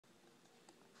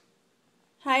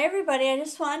Hi everybody, I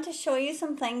just wanted to show you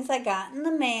some things I got in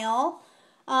the mail.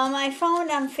 I found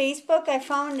on Facebook, I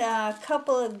found a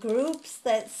couple of groups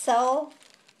that sell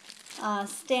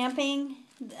stamping,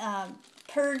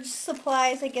 purge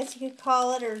supplies, I guess you could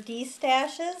call it, or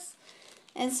de-stashes.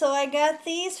 And so I got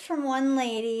these from one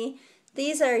lady.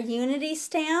 These are Unity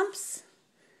stamps.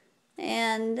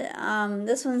 And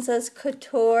this one says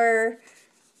Couture.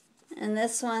 And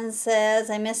this one says,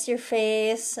 I miss your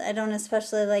face. I don't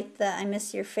especially like the I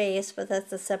miss your face, but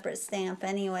that's a separate stamp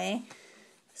anyway.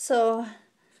 So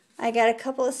I got a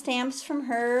couple of stamps from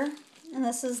her. And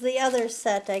this is the other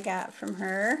set I got from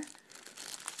her.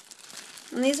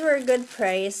 And these were a good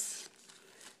price.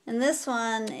 And this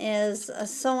one is a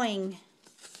sewing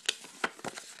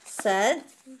set.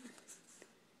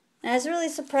 And I was really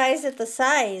surprised at the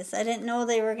size. I didn't know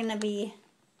they were going to be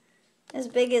as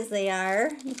big as they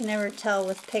are. You can never tell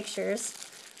with pictures,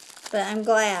 but I'm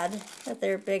glad that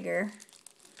they're bigger.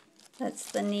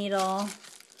 That's the needle,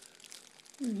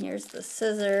 and here's the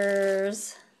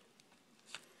scissors,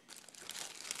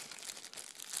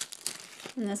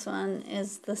 and this one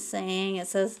is the saying. It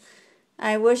says,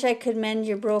 I wish I could mend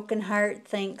your broken heart,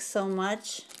 thanks so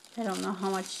much. I don't know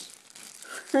how much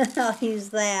I'll use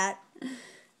that.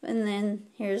 And then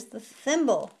here's the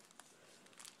thimble.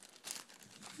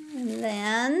 And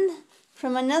then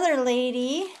from another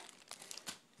lady,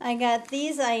 I got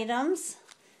these items.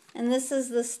 And this is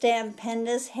the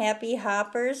Stampendous Happy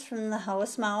Hoppers from the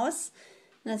House Mouse.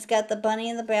 And it's got the bunny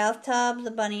in the bathtub,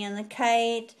 the bunny on the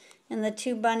kite, and the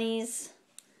two bunnies.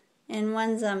 And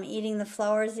one's eating the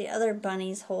flowers, the other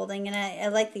bunny's holding. And I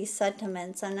like these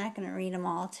sentiments. I'm not going to read them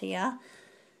all to you.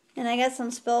 And I got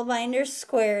some Spellbinder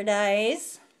square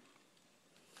dies.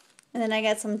 And then I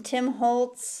got some Tim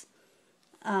Holtz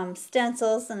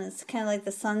stencils, and it's kind of like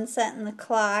the sunset and the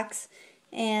clocks.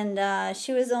 And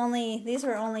these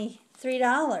were only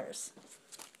 $3.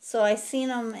 So I seen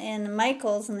them in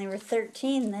Michael's and they were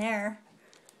 $13 there.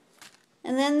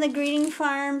 And then the Greeting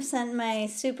Farm sent my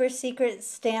super secret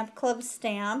Stamp Club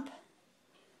stamp.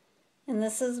 And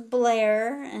this is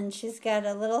Blair, and she's got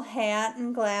a little hat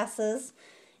and glasses.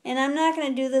 And I'm not going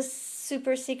to do this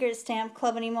super secret Stamp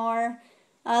Club anymore.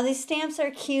 These stamps are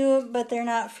cute, but they're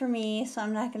not for me, so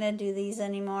I'm not going to do these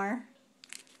anymore.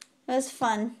 It was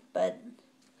fun, but...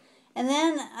 And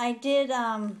then I did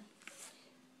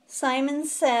Simon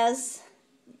Says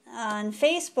on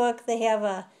Facebook. They have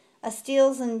a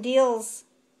Steals and Deals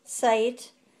site,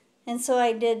 and so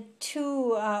I did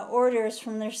 2 orders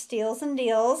from their Steals and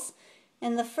Deals.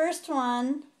 And the first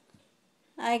one,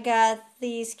 I got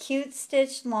these cute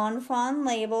stitched Lawn Fawn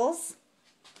labels.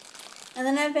 And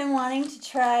then I've been wanting to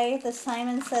try the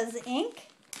Simon Says ink.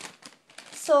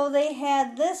 So they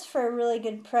had this for a really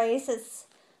good price. It's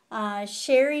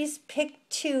Sherry's Pick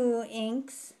 2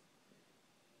 inks.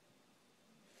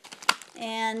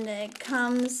 And it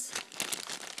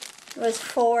was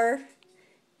 4.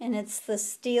 And it's the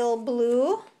steel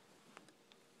blue,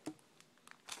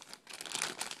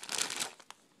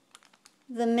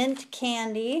 the mint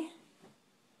candy,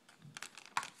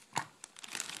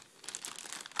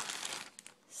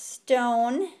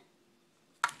 stone,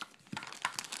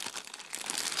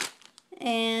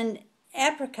 and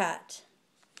apricot.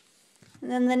 And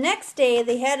then the next day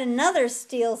they had another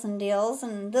Steals and Deals,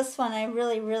 and this one I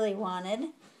really, really wanted.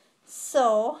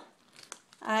 So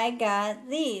I got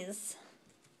these.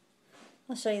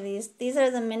 I'll show you these. These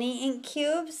are the mini ink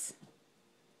cubes.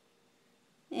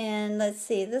 And let's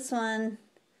see, this one,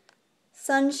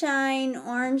 sunshine,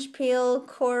 orange peel,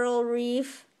 coral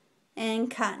reef,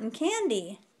 and cotton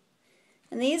candy.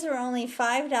 And these were only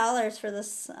 $5 for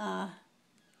this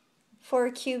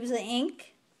 4 cubes of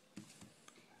ink.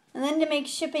 And then to make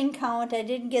shipping count, I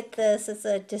did get this. It's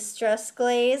a distress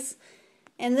glaze.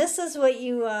 And this is what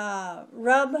you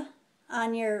rub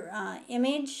on your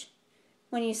image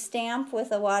when you stamp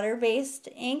with a water-based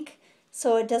ink,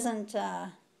 so it doesn't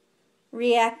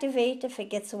reactivate if it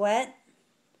gets wet.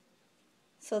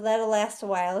 So that'll last a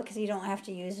while because you don't have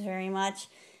to use very much.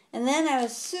 And then I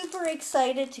was super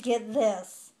excited to get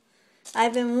this.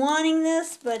 I've been wanting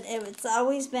this, but it's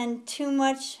always been too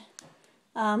much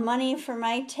money for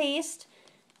my taste.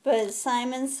 But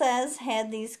Simon Says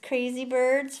had these crazy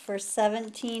birds for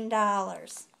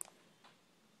 $17.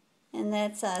 And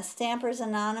that's Stampers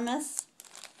Anonymous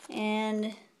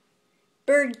and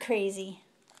Bird Crazy.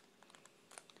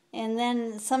 And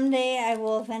then someday I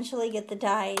will eventually get the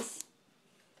dies.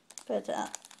 But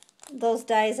those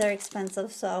dies are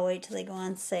expensive, so I'll wait till they go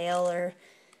on sale or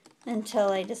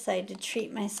until I decide to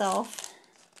treat myself.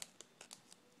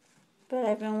 But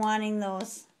I've been wanting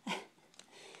those.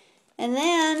 And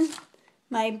then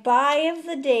My buy of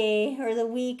the day, or the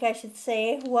week I should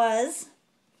say, was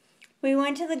we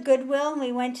went to the Goodwill and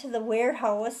we went to the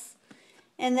warehouse,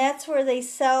 and that's where they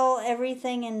sell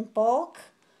everything in bulk.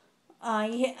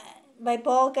 By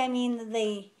bulk I mean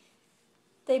they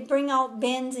bring out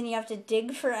bins and you have to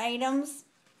dig for items,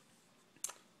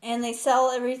 and they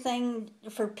sell everything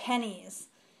for pennies.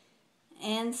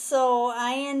 And so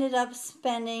I ended up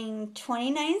spending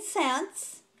 29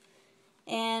 cents,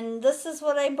 and this is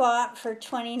what I bought for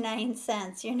 29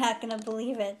 cents. You're not going to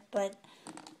believe it, but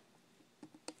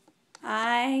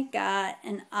I got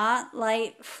an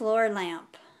light floor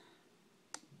lamp.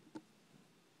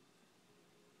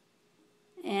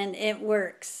 And it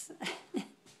works.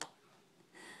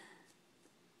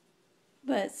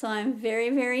 But so I'm very,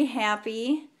 very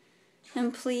happy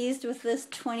and pleased with this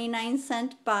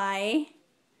 29-cent buy.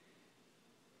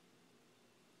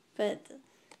 But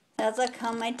that's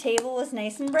how my table was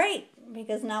nice and bright,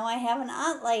 because now I have an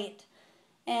light.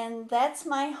 And that's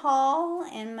my haul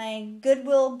and my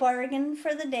Goodwill bargain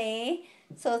for the day.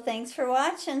 So thanks for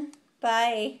watching.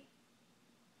 Bye.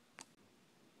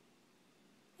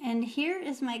 And here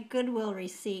is my Goodwill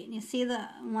receipt. You see the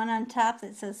one on top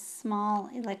that says small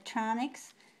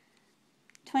electronics?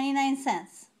 29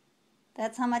 cents.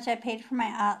 That's how much I paid for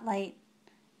my light.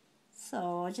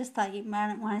 So I just thought you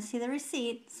might want to see the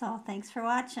receipt. So thanks for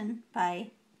watching.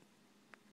 Bye.